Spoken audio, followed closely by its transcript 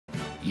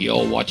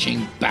You're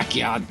watching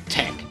Backyard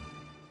Tech.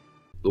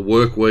 The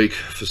work week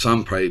for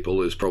some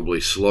people is probably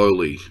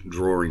slowly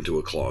drawing to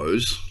a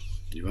close.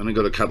 You've only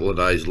got a couple of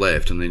days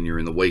left and then you're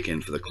in the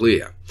weekend for the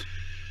clear,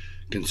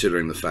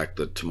 considering the fact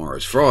that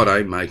tomorrow's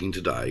Friday, making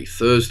today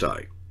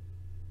Thursday.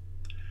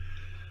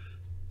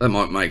 That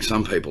might make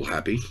some people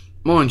happy.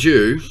 Mind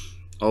you,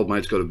 old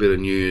mate's got a bit of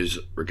news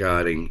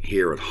regarding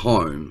here at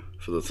home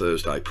for the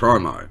Thursday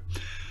promo.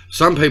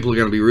 Some people are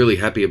going to be really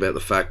happy about the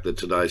fact that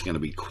today's going to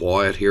be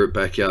quiet here at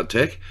Backyard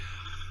Tech.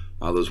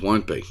 Others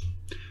won't be.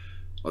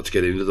 Let's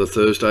get into the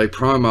Thursday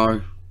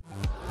promo.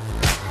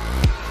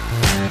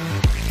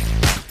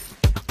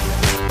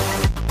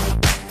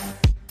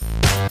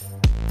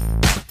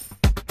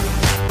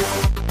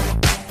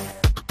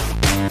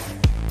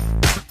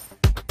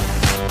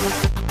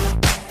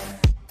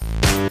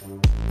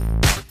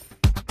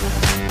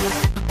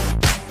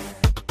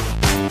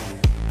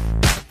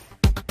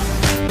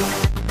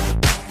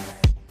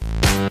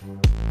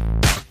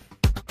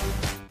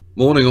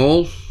 Morning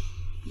all.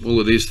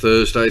 Well, it is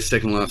Thursday,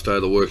 second last day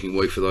of the working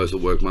week for those that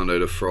work Monday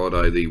to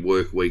Friday. The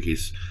work week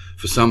is,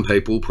 for some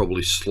people,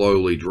 probably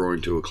slowly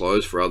drawing to a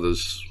close. For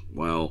others,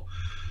 well,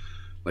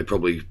 they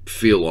probably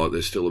feel like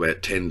there's still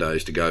about 10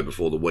 days to go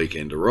before the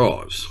weekend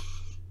arrives.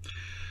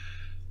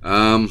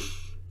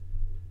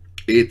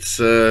 It's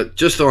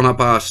just on up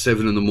past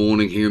 7 in the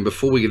morning here, and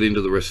before we get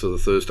into the rest of the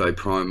Thursday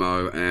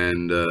promo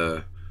and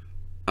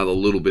other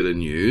little bit of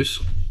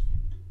news,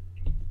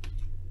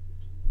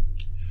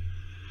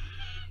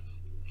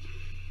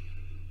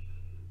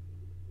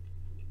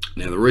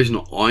 now, the reason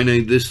I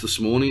need this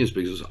morning is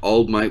because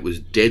old mate was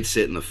dead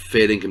set in the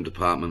Fair Income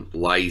Department,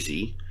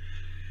 lazy,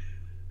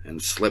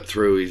 and slept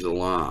through his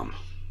alarm.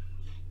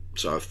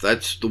 So if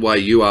that's the way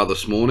you are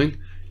this morning,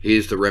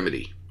 here's the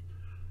remedy.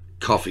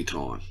 Coffee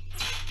time.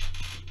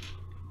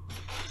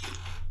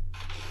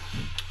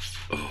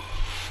 Oh,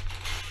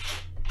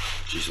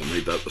 jeez, I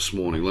need that this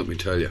morning, let me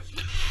tell you.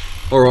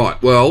 All right,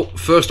 well,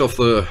 first off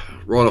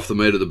right off the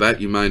meat of the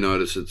bat, you may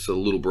notice it's a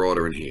little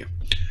brighter in here.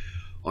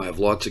 I have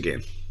lights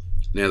again.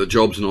 Now, the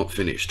job's not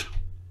finished,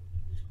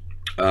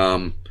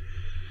 but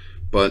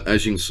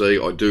as you can see,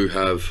 I do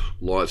have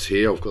lights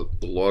here. I've got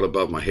the light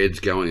above my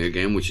head's going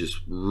again, which is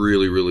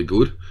really, really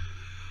good.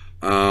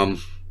 The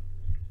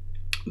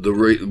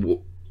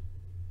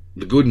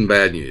good and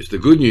bad news. The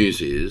good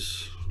news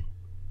is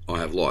I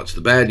have lights.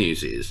 The bad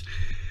news is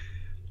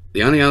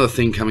the only other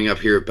thing coming up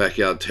here at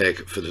Backyard Tech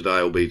for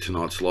today will be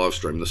tonight's live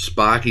stream. The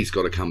Sparky's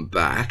got to come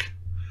back.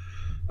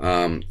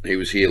 He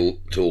was here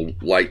till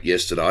late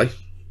yesterday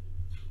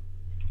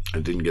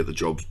and didn't get the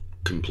job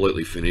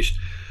completely finished.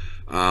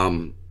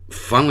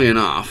 Funnily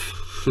enough,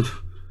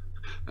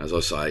 as I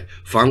say,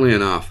 funnily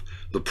enough,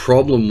 the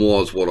problem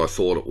was what I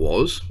thought it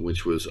was,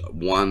 which was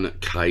one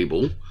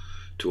cable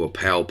to a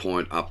power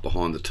point up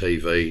behind the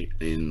TV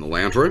in the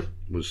lounge room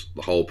was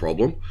the whole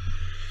problem.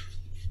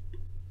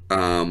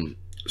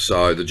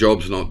 So the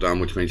job's not done,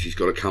 which means he's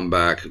got to come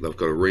back. They've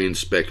got to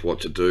re-inspect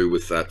what to do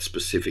with that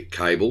specific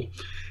cable.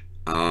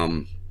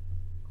 The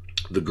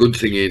good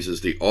thing is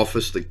the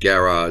office, the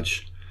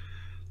garage,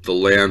 the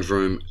lounge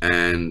room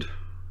and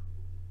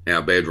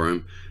our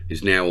bedroom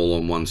is now all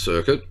on one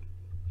circuit,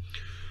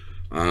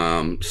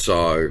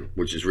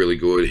 which is really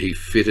good. He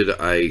fitted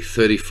a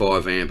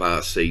 35 amp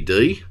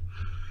RCD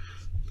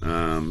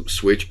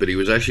switch, but he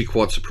was actually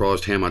quite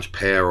surprised how much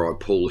power I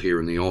pull here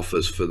in the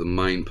office for the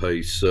main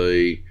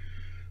PC,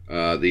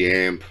 the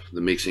amp,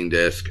 the mixing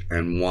desk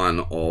and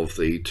one of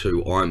the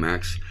two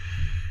iMacs.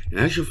 In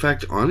actual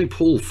fact, I only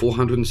pull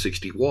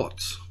 460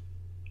 watts,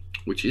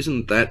 which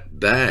isn't that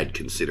bad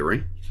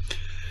considering.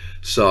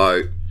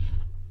 So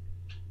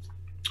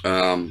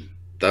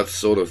that's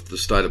sort of the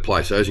state of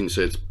play. So as you can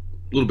see, it's a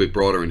little bit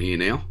brighter in here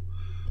now,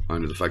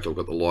 only the fact I've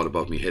got the light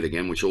above my head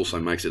again, which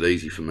also makes it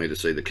easy for me to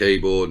see the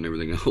keyboard and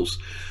everything else.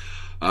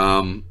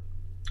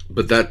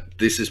 But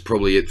this is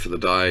probably it for the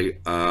day.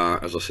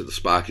 As I said, the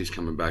Sparky's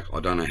coming back. I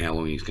don't know how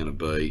long he's going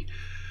to be.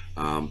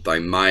 They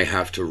may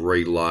have to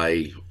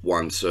relay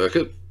one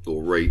circuit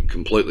or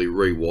completely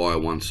rewire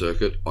one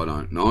circuit. I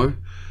don't know,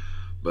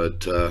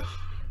 but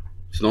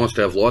it's nice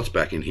to have lights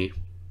back in here.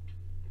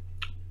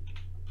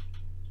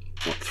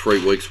 What,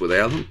 3 weeks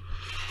without them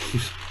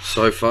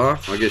so far,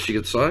 I guess you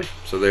could say.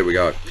 So there we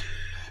go.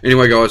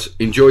 Anyway, guys,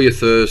 enjoy your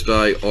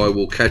Thursday. I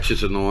will catch you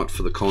tonight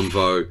for the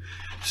convo,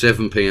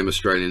 7 PM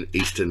Australian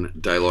Eastern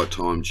Daylight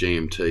Time,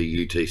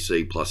 GMT,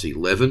 UTC plus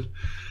 11.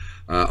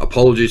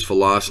 Apologies for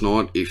last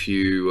night. If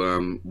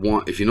you're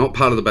not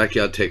part of the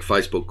Backyard Tech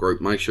Facebook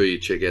group, make sure you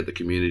check out the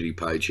community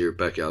page here at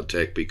Backyard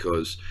Tech,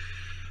 because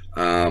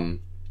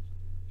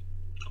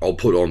I'll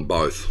put on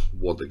both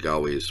what the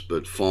go is.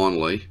 But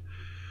finally,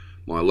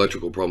 my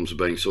electrical problems are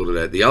being sorted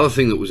out. The other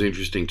thing that was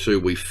interesting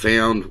too, we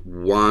found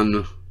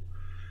one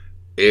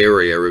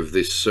area of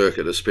this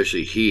circuit,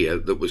 especially here,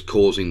 that was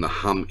causing the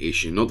hum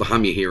issue. Not the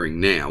hum you're hearing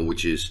now,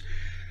 which is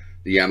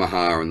the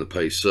Yamaha and the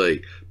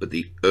PC, but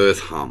the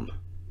earth hum,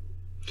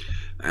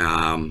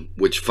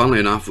 which funnily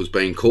enough was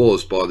being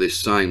caused by this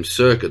same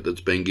circuit that's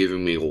been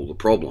giving me all the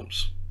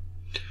problems.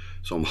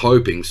 So I'm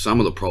hoping some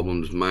of the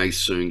problems may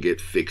soon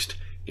get fixed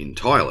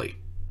entirely.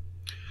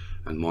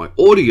 And my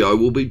audio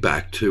will be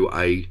back to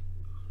a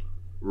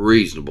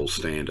reasonable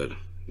standard.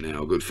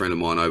 Now, a good friend of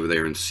mine over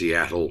there in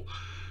Seattle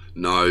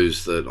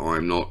knows that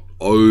I'm not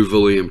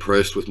overly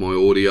impressed with my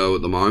audio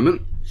at the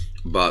moment,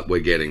 but we're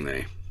getting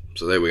there.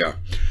 So there we go.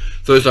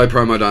 Thursday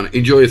promo done.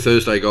 Enjoy your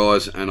Thursday,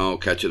 guys, and I'll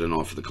catch you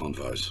tonight for the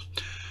convos.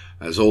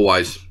 As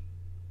always,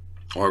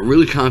 I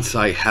really can't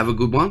say have a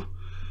good one.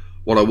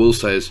 What I will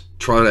say is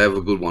try to have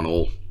a good one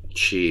all.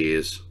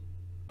 Cheers.